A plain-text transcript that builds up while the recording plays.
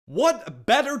What a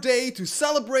better day to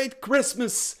celebrate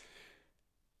Christmas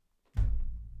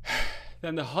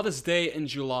than the hottest day in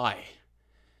July.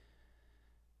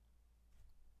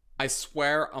 I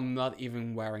swear I'm not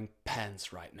even wearing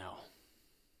pants right now.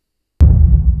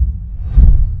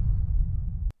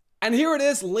 And here it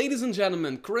is, ladies and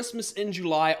gentlemen, Christmas in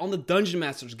July on the Dungeon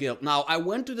Masters Guild. Now, I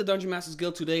went to the Dungeon Masters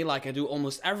Guild today, like I do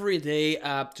almost every day,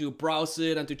 to browse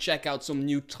it and to check out some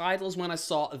new titles when I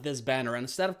saw this banner. And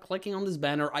instead of clicking on this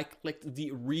banner, I clicked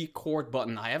the record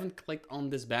button. I haven't clicked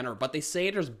on this banner, but they say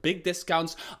there's big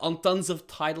discounts on tons of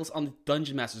titles on the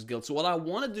Dungeon Masters Guild. So what I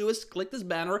want to do is click this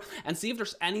banner and see if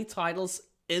there's any titles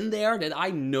in there that I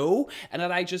know and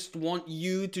that I just want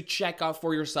you to check out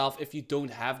for yourself if you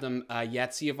don't have them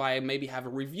yet. See if I maybe have a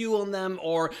review on them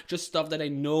or just stuff that I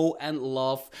know and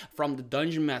love from the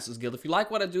Dungeon Masters Guild. If you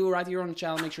like what I do right here on the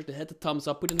channel, make sure to hit the thumbs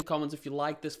up, put in the comments if you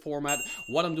like this format,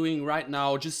 what I'm doing right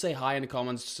now. Just say hi in the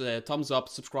comments, thumbs up,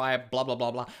 subscribe, blah blah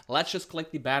blah blah. Let's just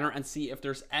click the banner and see if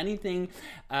there's anything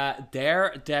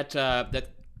there that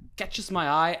catches my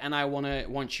eye and I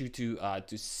want you to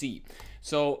see.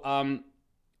 So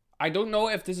I don't know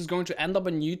if this is going to end up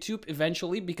on YouTube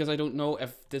eventually, because I don't know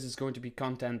if this is going to be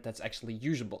content that's actually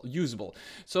usable.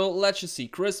 So let's just see.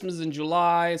 Christmas in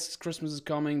July, Christmas is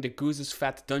coming, the goose is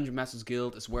fat, Dungeon Masters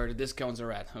Guild is where the discounts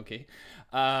are at, okay?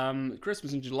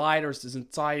 Christmas in July, there's this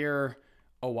entire,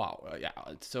 oh wow, yeah,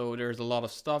 so there's a lot of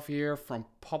stuff here from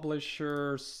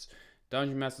publishers,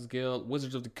 Dungeon Masters Guild,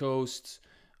 Wizards of the Coast.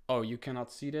 Oh, you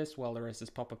cannot see this? Well, there is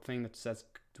this pop-up thing that says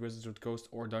Wizards of the Coast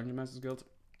or Dungeon Masters Guild.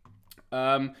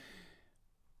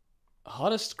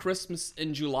 Hottest Christmas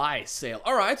in July sale.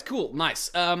 All right, cool, nice.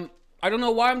 I don't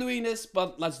know why I'm doing this,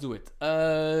 but let's do it.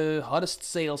 Hottest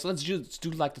sales. Let's just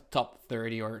do like the top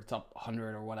 30 or top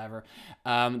 100 or whatever.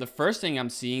 The first thing I'm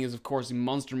seeing is, of course, the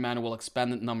Monster Manual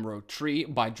Expanded number 3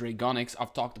 by Dragonics.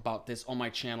 I've talked about this on my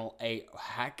channel a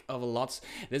heck of a lot.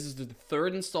 This is the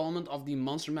third installment of the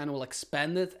Monster Manual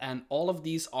Expanded, and all of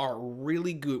these are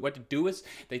really good. What they do is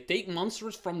they take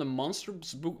monsters from the Monster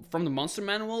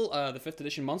Manual, the 5th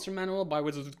edition Monster Manual by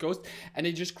Wizards of the Coast, and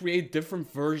they just create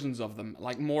different versions of them,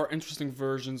 like more interesting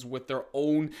versions with their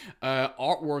own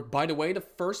artwork. By the way, the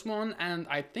first one and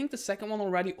I think the second one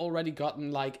already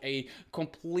gotten like a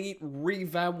complete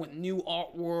revamp with new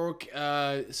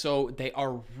artwork, so they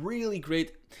are really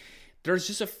great. There's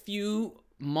just a few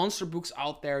monster books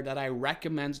out there that I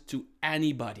recommend to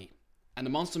anybody, and the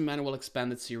Monster Manual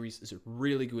Expanded series is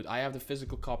really good. I have the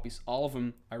physical copies, all of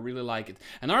them. I really like it.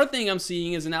 Another thing I'm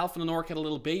seeing is an elf and an orc had a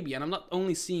little baby, and I'm not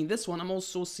only seeing this one, I'm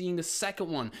also seeing the second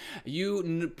one.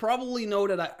 You probably know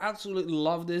that I absolutely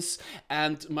love this,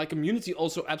 and my community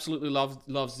also absolutely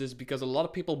loves this, because a lot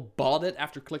of people bought it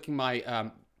after clicking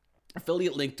my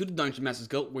affiliate link to the Dungeon Masters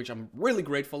Guild, which I'm really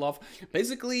grateful of.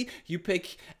 Basically, you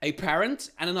pick a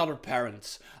parent and another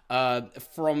parent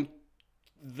from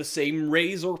the same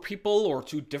race or people, or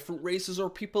two different races or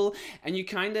people, and you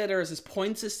there's this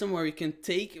point system where you can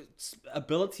take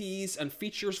abilities and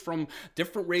features from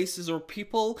different races or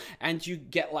people, and you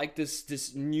get like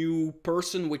this new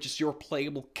person, which is your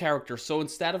playable character. So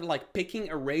instead of like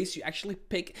picking a race, you actually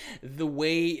pick the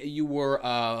way you were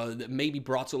maybe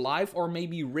brought to life or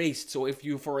maybe raised. So if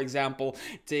you, for example,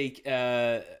 take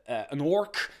an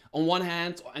orc on one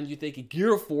hand, and you take a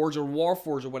Gearforge or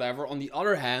Warforge or whatever on the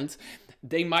other hand,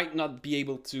 they might not be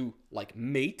able to like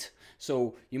mate.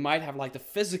 So you might have like the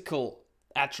physical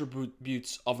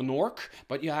attributes of an orc,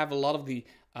 but you have a lot of the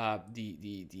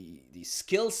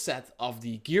skill set of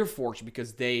the Gearforge,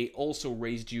 because they also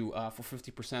raised you for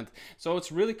 50%. So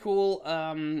it's really cool.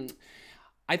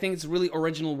 I think it's a really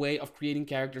original way of creating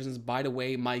characters, and it's, by the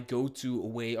way, my go-to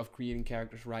way of creating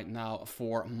characters right now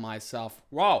for myself.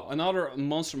 Wow, another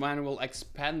Monster Manual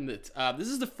Expanded. This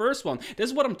is the first one. This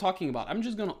is what I'm talking about. I'm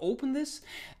just gonna open this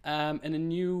in a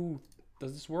new...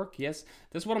 Does this work? Yes.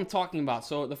 This is what I'm talking about.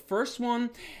 So the first one,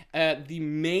 the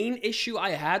main issue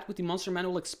I had with the Monster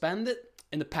Manual Expanded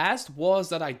in the past was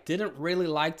that I didn't really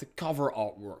like the cover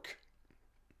artwork.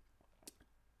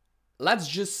 Let's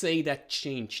just say that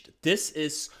changed. This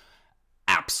is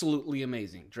absolutely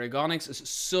amazing. Dragonics is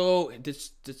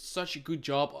did such a good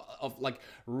job of like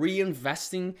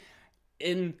reinvesting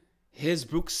in his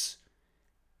books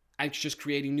and just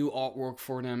creating new artwork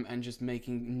for them and just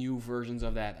making new versions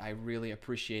of that. I really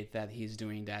appreciate that he's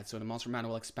doing that. So the Monster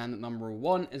Manual Expanded number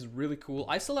 1 is really cool.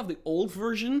 I still have the old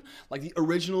version, like the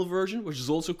original version, which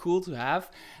is also cool to have.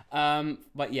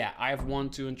 But yeah, I have 1,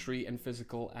 2, and 3 in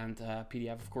physical and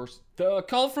PDF, of course. The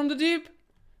Call from the Deep.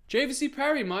 JVC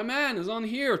Parry, my man, is on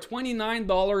here.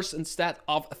 $29 instead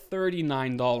of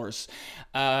 $39.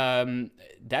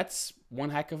 That's one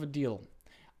heck of a deal.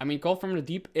 I mean, Call from the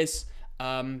Deep is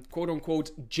quote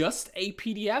unquote, just a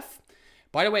PDF.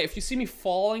 By the way, if you see me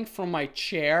falling from my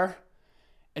chair,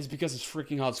 it's because it's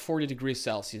freaking hot. It's 40 degrees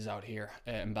Celsius out here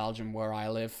in Belgium where I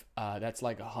live. That's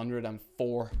like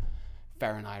 104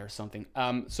 Fahrenheit or something.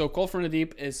 So Call from the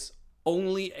Deep is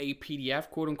only a PDF,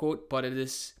 quote unquote, but it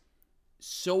is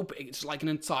so big. It's like an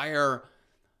entire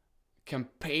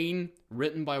campaign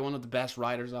written by one of the best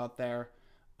writers out there.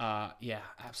 Yeah,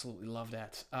 absolutely love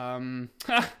that.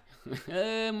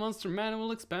 Monster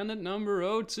Manual Expanded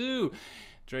number 02.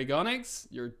 Dragonics,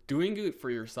 you're doing good for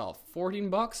yourself. 14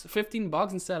 bucks, 15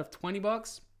 bucks instead of 20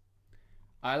 bucks.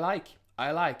 I like.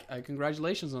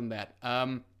 Congratulations on that.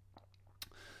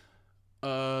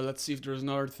 Let's see if there's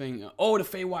another thing. Oh, the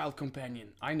Feywild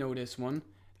Companion. I know this one.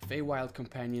 The Feywild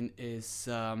Companion is,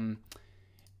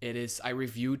 I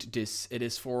reviewed this. It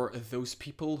is for those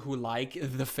people who like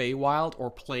the Feywild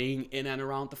or playing in and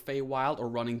around the Feywild or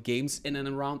running games in and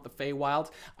around the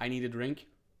Feywild. I need a drink.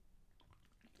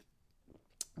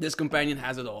 This companion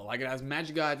has it all. Like, it has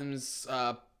magic items,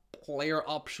 player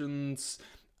options.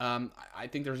 I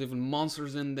think there's even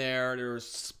monsters in there. There's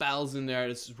spells in there.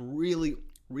 It's really,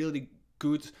 really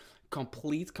good,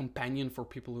 complete companion for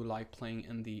people who like playing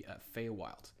in the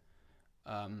Feywild.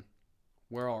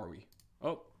 Where are we?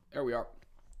 Oh, there we are.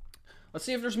 Let's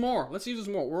see if there's more.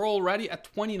 We're already at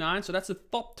 29, so that's the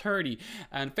top 30.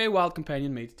 And Feywild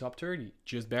Companion made the top 30.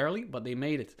 Just barely, but they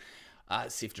made it.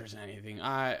 Let's see if there's anything.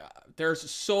 There's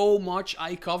so much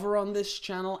I cover on this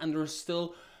channel, and there's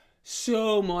still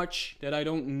so much that I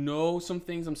don't know. Some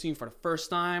things I'm seeing for the first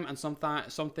time, and some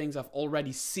things I've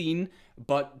already seen,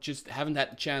 but just haven't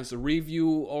had the chance to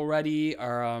review already.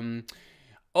 Or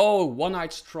oh, One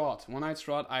Night Strahd. One Night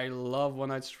Strahd. I love One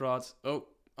Night Strahd. Oh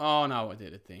no, I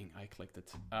did a thing. I clicked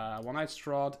it. One Night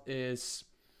Strahd is.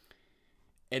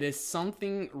 It is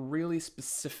something really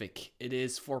specific. It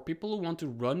is for people who want to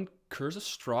run Curse of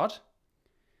Strahd,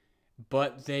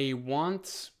 but they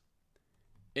want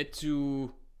it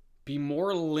to be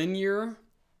more linear,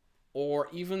 or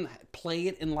even play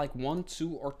it in like 1,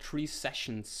 2, or 3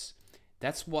 sessions.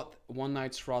 That's what One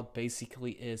Night Strahd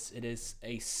basically is. It is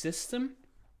a system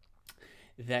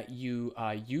that you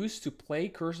use to play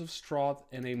Curse of Strahd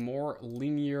in a more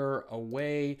linear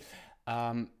way.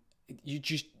 You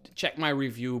just check my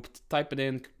review, type it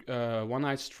in, One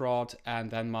Night Strahd,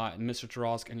 and then my Mr.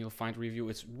 Tarask, and you'll find review.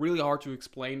 It's really hard to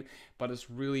explain, but it's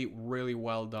really, really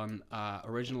well done.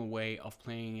 Original way of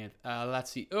playing it.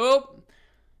 Let's see. Oh,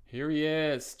 here he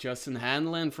is, Justin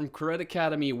Hanlon from Crit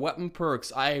Academy. Weapon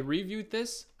perks. I reviewed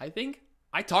this, I think.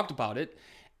 I talked about it.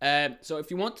 So if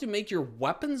you want to make your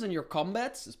weapons and your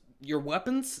combats, your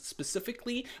weapons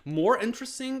specifically, more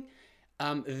interesting,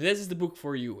 this is the book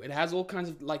for you. It has all kinds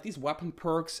of like these weapon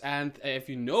perks, and if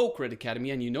you know Crit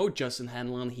Academy and you know Justin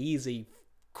Hanlon, he's a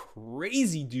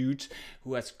crazy dude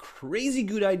who has crazy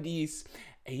good ideas.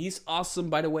 He's awesome,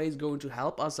 by the way. He's going to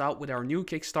help us out with our new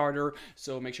Kickstarter,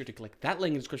 so make sure to click that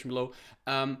link in the description below.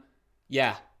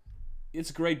 Yeah,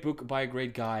 it's a great book by a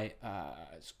great guy.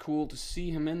 It's cool to see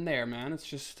him in there, man. It's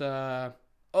just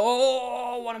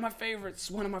oh, one of my favorites,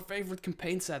 one of my favorite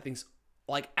campaign settings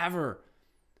like ever.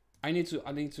 I need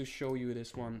to show you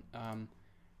this one.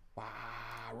 Wow,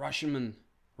 Rashomon.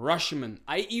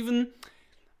 I even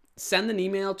sent an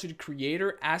email to the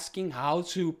creator asking how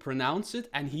to pronounce it,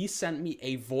 and he sent me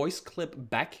a voice clip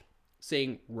back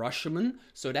saying Rashomon.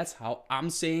 So that's how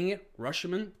I'm saying it,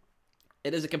 Rashomon.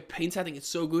 It is a campaign setting. It's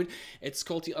so good. It's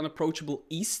called the Unapproachable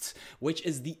East, which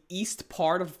is the east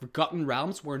part of Forgotten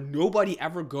Realms where nobody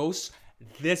ever goes.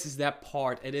 This is that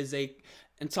part. It is a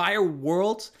entire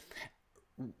world.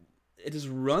 It is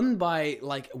run by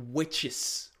like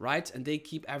witches, right? And they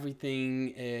keep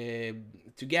everything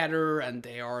together, and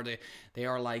they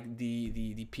are like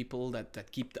the people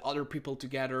that keep the other people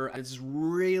together. And it's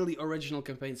really original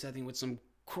campaign setting with some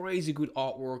crazy good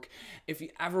artwork. If you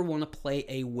ever want to play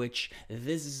a witch,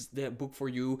 this is the book for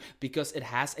you, because it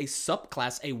has a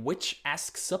subclass, a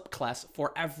witch-esque subclass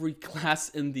for every class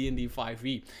in D&D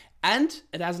 5e. And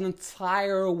it has an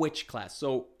entire witch class.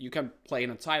 So you can play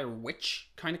an entire witch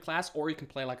kind of class, or you can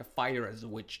play like a fighter as a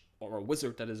witch, or a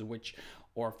wizard that is a witch,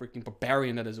 or a freaking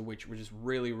barbarian that is a witch, which is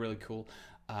really, really cool.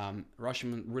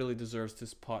 Rashomon really deserves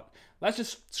this pot. Let's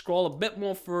just scroll a bit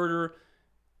more further.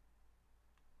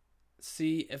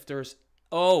 See if there's...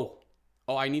 Oh,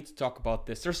 I need to talk about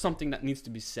this. There's something that needs to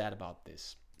be said about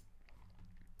this.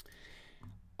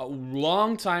 A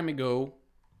long time ago,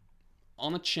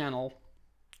 on a channel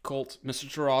called Mr.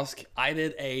 Tarask, I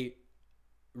did a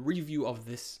review of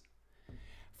this.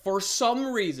 For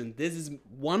some reason, this is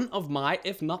one of my,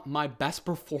 if not my best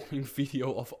performing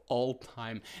video of all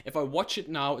time. If I watch it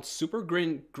now, it's super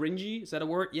cringy, is that a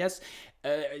word? Yes.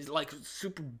 It's like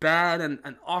super bad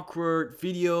and awkward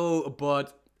video,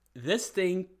 but this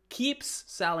thing keeps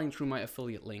selling through my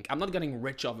affiliate link. I'm not getting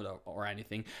rich of it or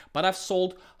anything, but I've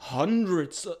sold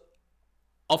hundreds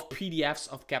of PDFs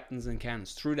of captains and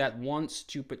cannons through that one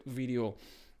stupid video.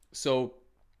 So,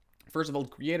 first of all,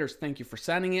 creators, thank you for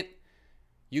sending it.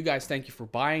 You guys, thank you for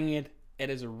buying it. It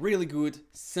is a really good,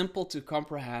 simple to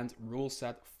comprehend rule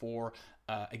set for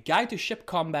a guide to ship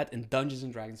combat in Dungeons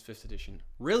 & Dragons 5th edition.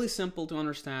 Really simple to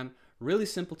understand, really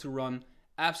simple to run,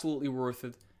 absolutely worth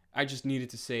it. I just needed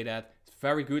to say that. It's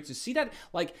very good to see that.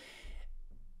 Like,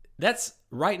 that's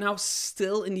right now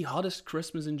still in the hottest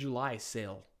Christmas in July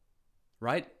sale,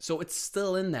 right? So it's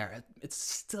still in there. It's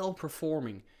still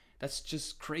performing. That's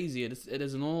just crazy. It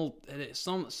is an old.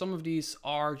 Some of these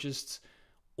are just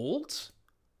old.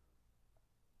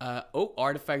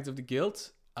 Artifact of the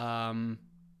Guild.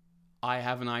 I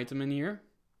have an item in here.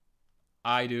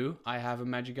 I do. I have a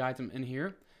magic item in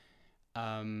here.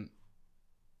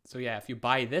 So yeah, if you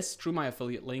buy this through my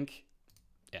affiliate link,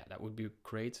 yeah, that would be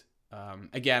great.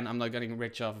 Again, I'm not getting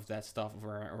rich off of that stuff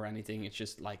or anything. It's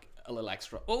just like a little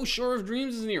extra. Oh, Shore of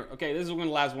Dreams is in here. Okay, this is the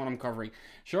last one I'm covering.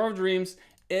 Shore of Dreams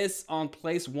is on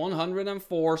place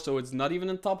 104, so it's not even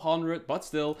in top 100, but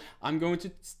still, I'm going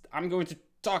to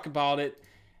talk about it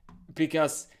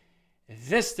because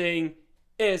this thing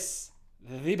is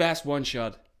the best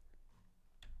one-shot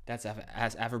that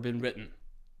has ever been written,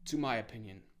 to my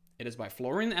opinion. It is by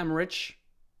Florian Emmerich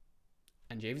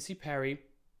and JVC Parry.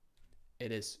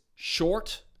 It is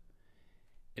short.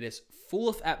 It is full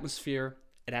of atmosphere.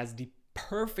 It has the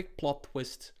perfect plot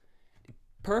twist, the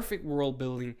perfect world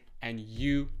building, and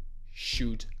you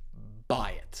should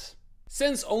buy it.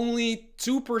 Since only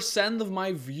 2% of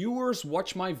my viewers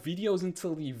watch my videos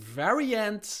until the very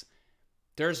end,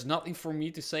 there's nothing for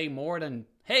me to say more than,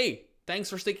 hey, thanks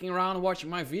for sticking around and watching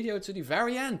my video to the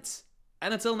very end.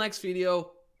 And until next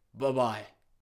video, bye-bye.